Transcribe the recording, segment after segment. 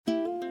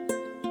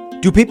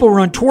Do people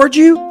run towards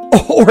you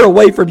or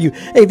away from you?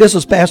 Hey, this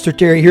is Pastor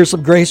Terry. Here's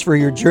some grace for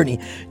your journey.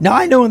 Now,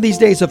 I know in these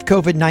days of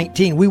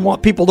COVID-19, we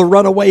want people to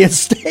run away and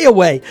stay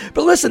away.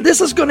 But listen,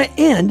 this is going to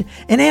end.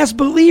 And as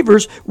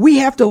believers, we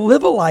have to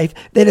live a life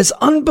that is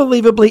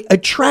unbelievably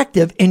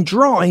attractive and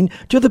drawing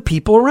to the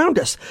people around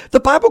us. The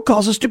Bible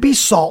calls us to be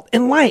salt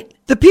and light.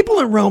 The people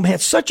in Rome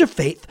had such a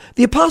faith.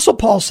 The Apostle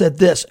Paul said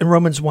this in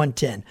Romans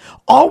 1:10,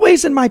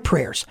 always in my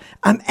prayers,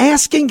 I'm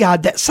asking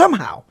God that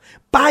somehow,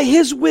 by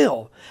his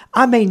will,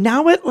 I may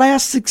now at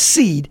last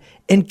succeed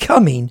in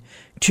coming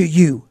to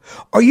you.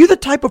 Are you the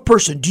type of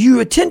person? Do you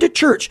attend a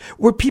church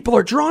where people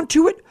are drawn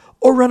to it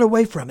or run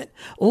away from it?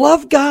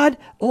 Love God,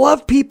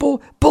 love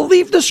people,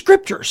 believe the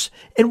scriptures,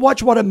 and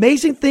watch what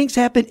amazing things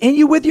happen in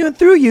you, with you, and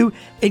through you.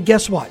 And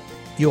guess what?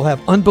 You'll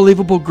have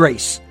unbelievable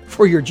grace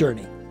for your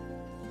journey.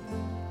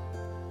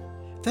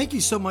 Thank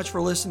you so much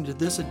for listening to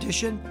this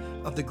edition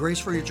of the Grace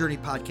for Your Journey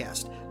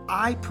podcast.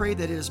 I pray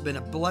that it has been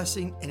a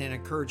blessing and an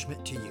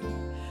encouragement to you.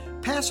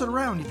 Pass it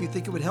around if you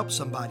think it would help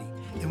somebody.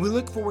 And we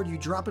look forward to you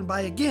dropping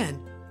by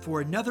again for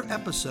another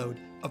episode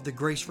of the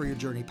Grace for Your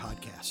Journey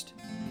podcast.